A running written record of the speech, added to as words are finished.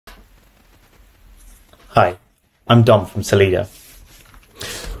Hi, I'm Dom from Solida.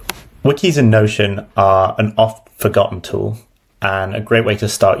 Wikis and Notion are an oft-forgotten tool and a great way to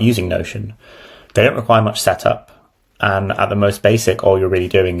start using Notion. They don't require much setup, and at the most basic, all you're really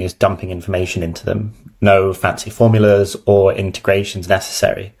doing is dumping information into them. No fancy formulas or integrations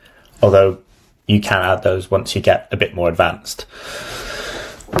necessary, although you can add those once you get a bit more advanced.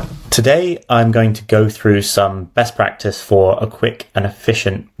 Today, I'm going to go through some best practice for a quick and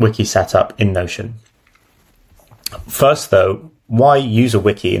efficient wiki setup in Notion. First though, why use a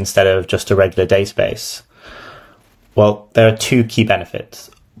wiki instead of just a regular database? Well, there are two key benefits.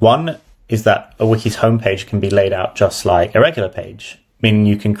 One is that a wiki's homepage can be laid out just like a regular page, meaning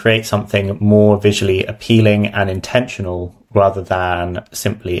you can create something more visually appealing and intentional rather than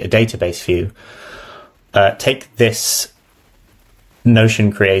simply a database view. Take this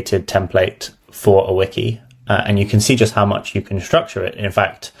Notion created template for a wiki, and you can see just how much you can structure it. In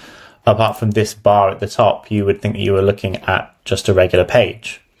fact, apart from this bar at the top, you would think that you were looking at just a regular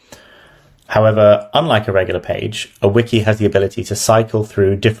page. However, unlike a regular page, a wiki has the ability to cycle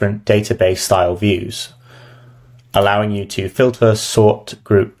through different database style views, allowing you to filter, sort,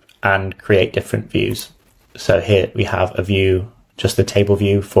 group, and create different views. So here we have a view, just a table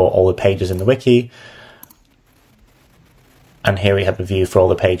view for all the pages in the wiki. And here we have a view for all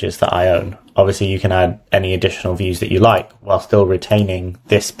the pages that I own. Obviously, you can add any additional views that you like while still retaining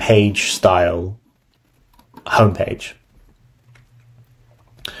this page style homepage.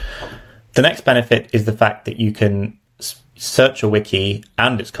 The next benefit is the fact that you can search a wiki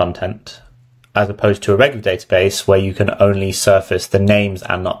and its content, as opposed to a regular database where you can only surface the names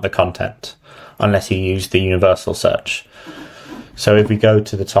and not the content, unless you use the universal search. So if we go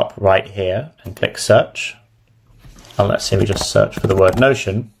to the top right here and click search, and let's say we just search for the word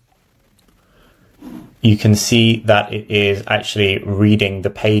Notion, you can see that it is actually reading the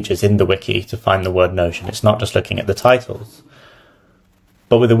pages in the wiki to find the word Notion. It's not just looking at the titles.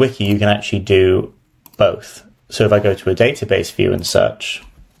 But with a wiki, you can actually do both. So if I go to a database view and search,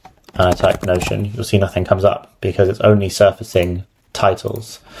 and I type Notion, you'll see nothing comes up because it's only surfacing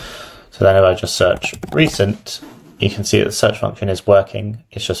titles. So then if I just search recent, you can see that the search function is working.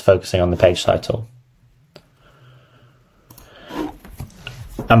 It's just focusing on the page title.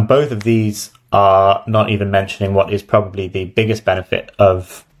 And both of these are not even mentioning what is probably the biggest benefit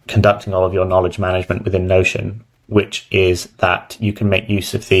of conducting all of your knowledge management within Notion, which is that you can make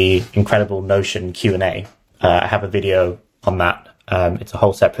use of the incredible Notion Q&A. I have a video on that. It's a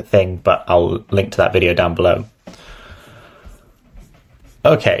whole separate thing, but I'll link to that video down below.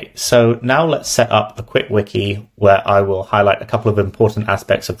 Okay, so now let's set up a quick wiki where I will highlight a couple of important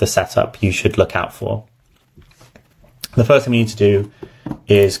aspects of the setup you should look out for. The first thing we need to do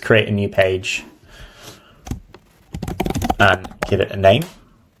is create a new page and give it a name.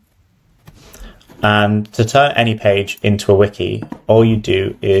 And to turn any page into a wiki, all you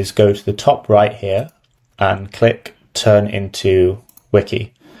do is go to the top right here and click Turn into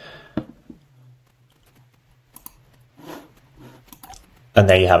Wiki. And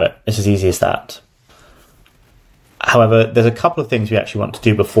there you have it. It's as easy as that. However, there's a couple of things we actually want to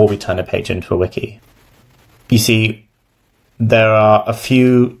do before we turn a page into a wiki. You see, there are a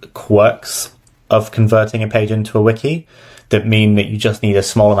few quirks of converting a page into a wiki that mean that you just need a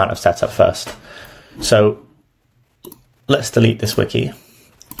small amount of setup first. So let's delete this wiki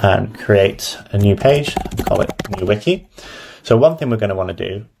and create a new page and call it New Wiki. So one thing we're going to want to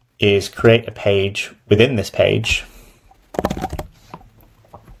do is create a page within this page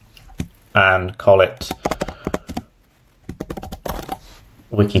and call it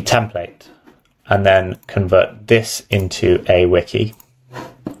Wiki Template, and then convert this into a wiki.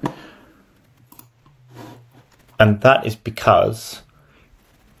 And that is because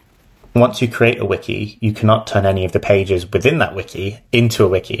once you create a wiki, you cannot turn any of the pages within that wiki into a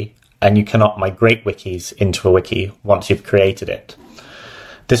wiki, and you cannot migrate wikis into a wiki once you've created it.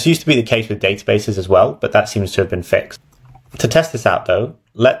 This used to be the case with databases as well, but that seems to have been fixed. To test this out though,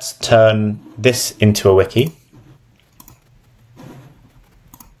 let's turn this into a wiki.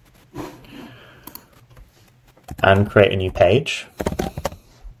 And create a new page.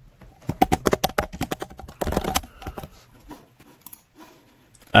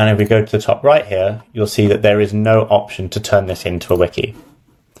 And if we go to the top right here, you'll see that there is no option to turn this into a wiki.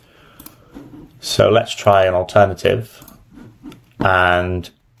 So let's try an alternative and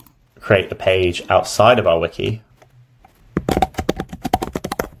create a page outside of our wiki.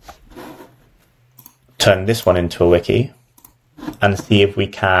 Turn this one into a wiki and see if we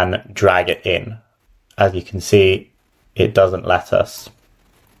can drag it in. As you can see, it doesn't let us.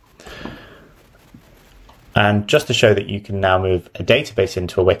 And just to show that you can now move a database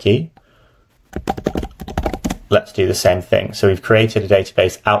into a wiki, let's do the same thing. So we've created a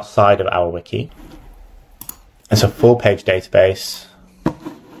database outside of our wiki. It's a full-page database.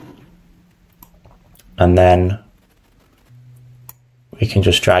 And then we can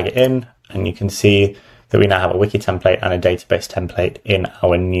just drag it in, and you can see that we now have a wiki template and a database template in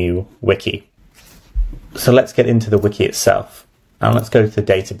our new wiki. So let's get into the wiki itself. And let's go to the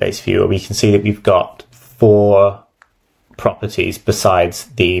database view, where we can see that we've got 4 properties besides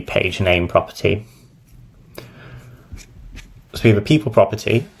the page name property. So we have a people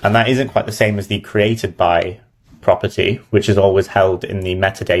property, and that isn't quite the same as the created by property, which is always held in the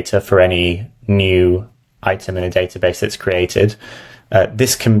metadata for any new item in a database that's created.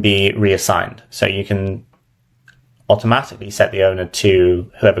 This can be reassigned. So you can automatically set the owner to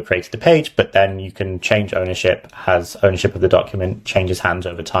whoever created the page, but then you can change ownership as ownership of the document changes hands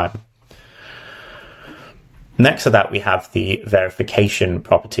over time. Next to that, we have the verification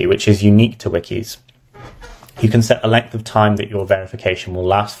property, which is unique to wikis. You can set a length of time that your verification will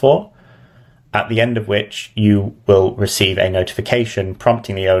last for, at the end of which you will receive a notification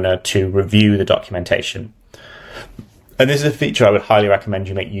prompting the owner to review the documentation. And this is a feature I would highly recommend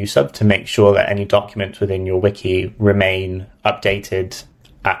you make use of to make sure that any documents within your wiki remain updated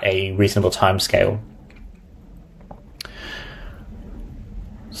at a reasonable timescale.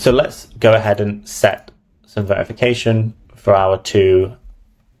 So let's go ahead and set some verification for our 2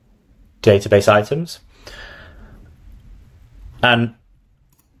 database items. And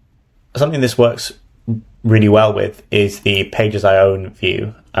something this works really well with is the pages I own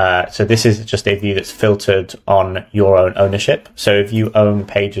view. So this is just a view that's filtered on your own ownership. So if you own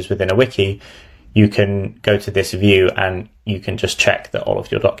pages within a wiki, you can go to this view and you can just check that all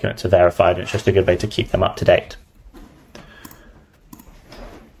of your documents are verified. And it's just a good way to keep them up to date.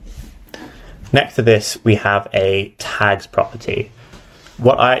 Next to this, we have a tags property.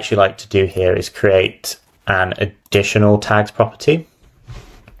 What I actually like to do here is create an additional tags property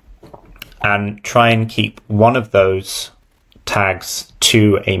and try and keep one of those tags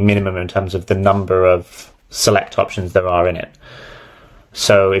to a minimum in terms of the number of select options there are in it.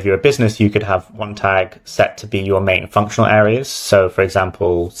 So if you're a business, you could have one tag set to be your main functional areas. So for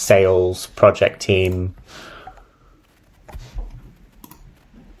example, sales, project team.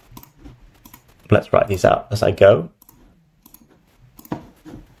 Let's write these out as I go.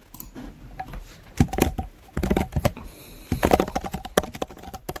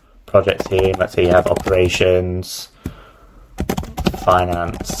 Project team, let's say you have operations,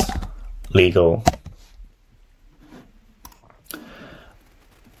 finance, legal.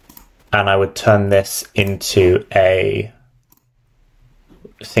 And I would turn this into a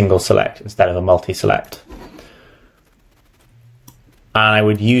single select instead of a multi-select. And I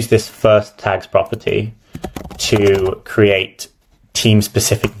would use this first tags property to create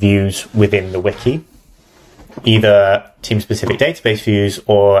team-specific views within the wiki, either team-specific database views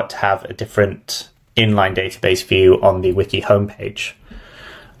or to have a different inline database view on the wiki homepage.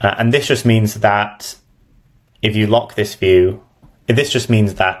 And this just means that if you lock this view, this just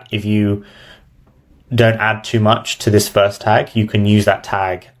means that if you don't add too much to this first tag, you can use that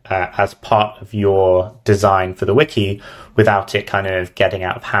tag as part of your design for the wiki without it kind of getting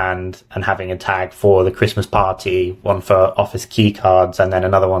out of hand and having a tag for the Christmas party, one for office key cards, and then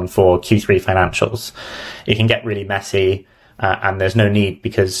another one for Q3 financials. It can get really messy and there's no need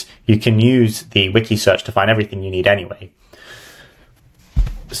because you can use the wiki search to find everything you need anyway.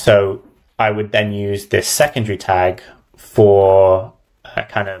 So I would then use this secondary tag for a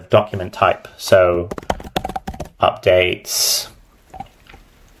kind of document type. So updates,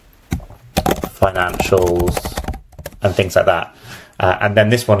 financials, and things like that. And then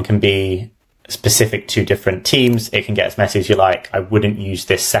this one can be specific to different teams. It can get as messy as you like. I wouldn't use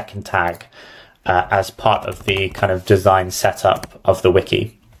this second tag as part of the kind of design setup of the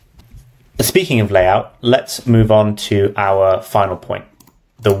wiki. Speaking of layout, let's move on to our final point,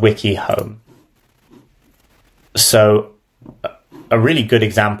 the wiki home. So a really good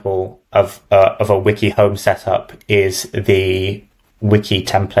example of a wiki home setup is the wiki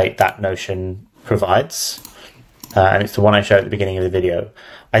template that Notion provides. And it's the one I showed at the beginning of the video.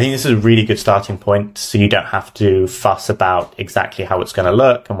 I think this is a really good starting point, so you don't have to fuss about exactly how it's going to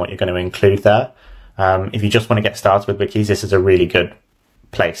look and what you're going to include there. If you just want to get started with wikis, this is a really good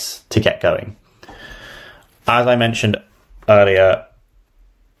place to get going. As I mentioned earlier,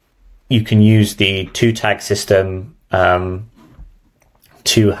 you can use the 2-tag system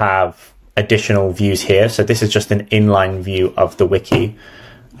to have additional views here. So this is just an inline view of the wiki.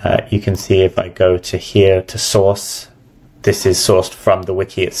 You can see if I go to here to source, this is sourced from the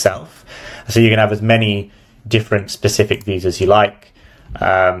wiki itself. So you can have as many different specific views as you like.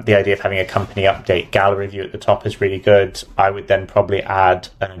 The idea of having a company update gallery view at the top is really good. I would then probably add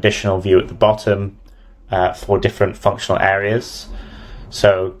an additional view at the bottom for different functional areas.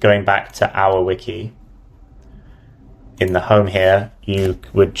 So going back to our wiki, in the home here, you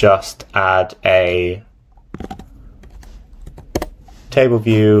would just add a table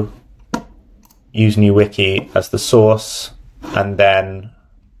view, use new wiki as the source, and then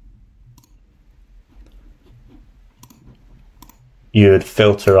you would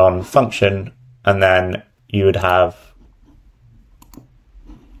filter on function, and then you would have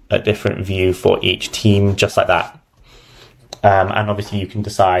a different view for each team, just like that. And obviously you can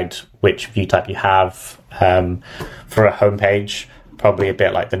decide which view type you have. For a homepage, probably a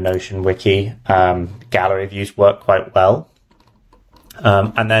bit like the Notion wiki, gallery views work quite well.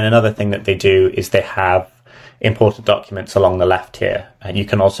 And then another thing that they do is they have imported documents along the left here. And you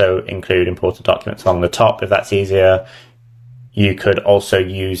can also include imported documents along the top if that's easier. You could also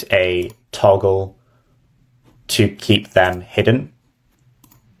use a toggle to keep them hidden,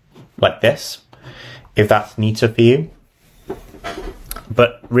 like this, if that's neater for you.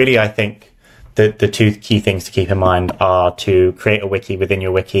 But really, I think that the two key things to keep in mind are to create a wiki within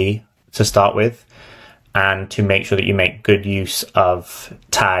your wiki to start with, and to make sure that you make good use of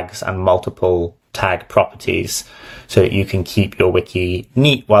tags and multiple tag properties so that you can keep your wiki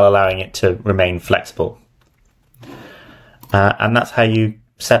neat while allowing it to remain flexible. And that's how you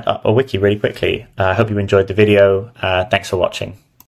set up a wiki really quickly. I hope you enjoyed the video. Thanks for watching.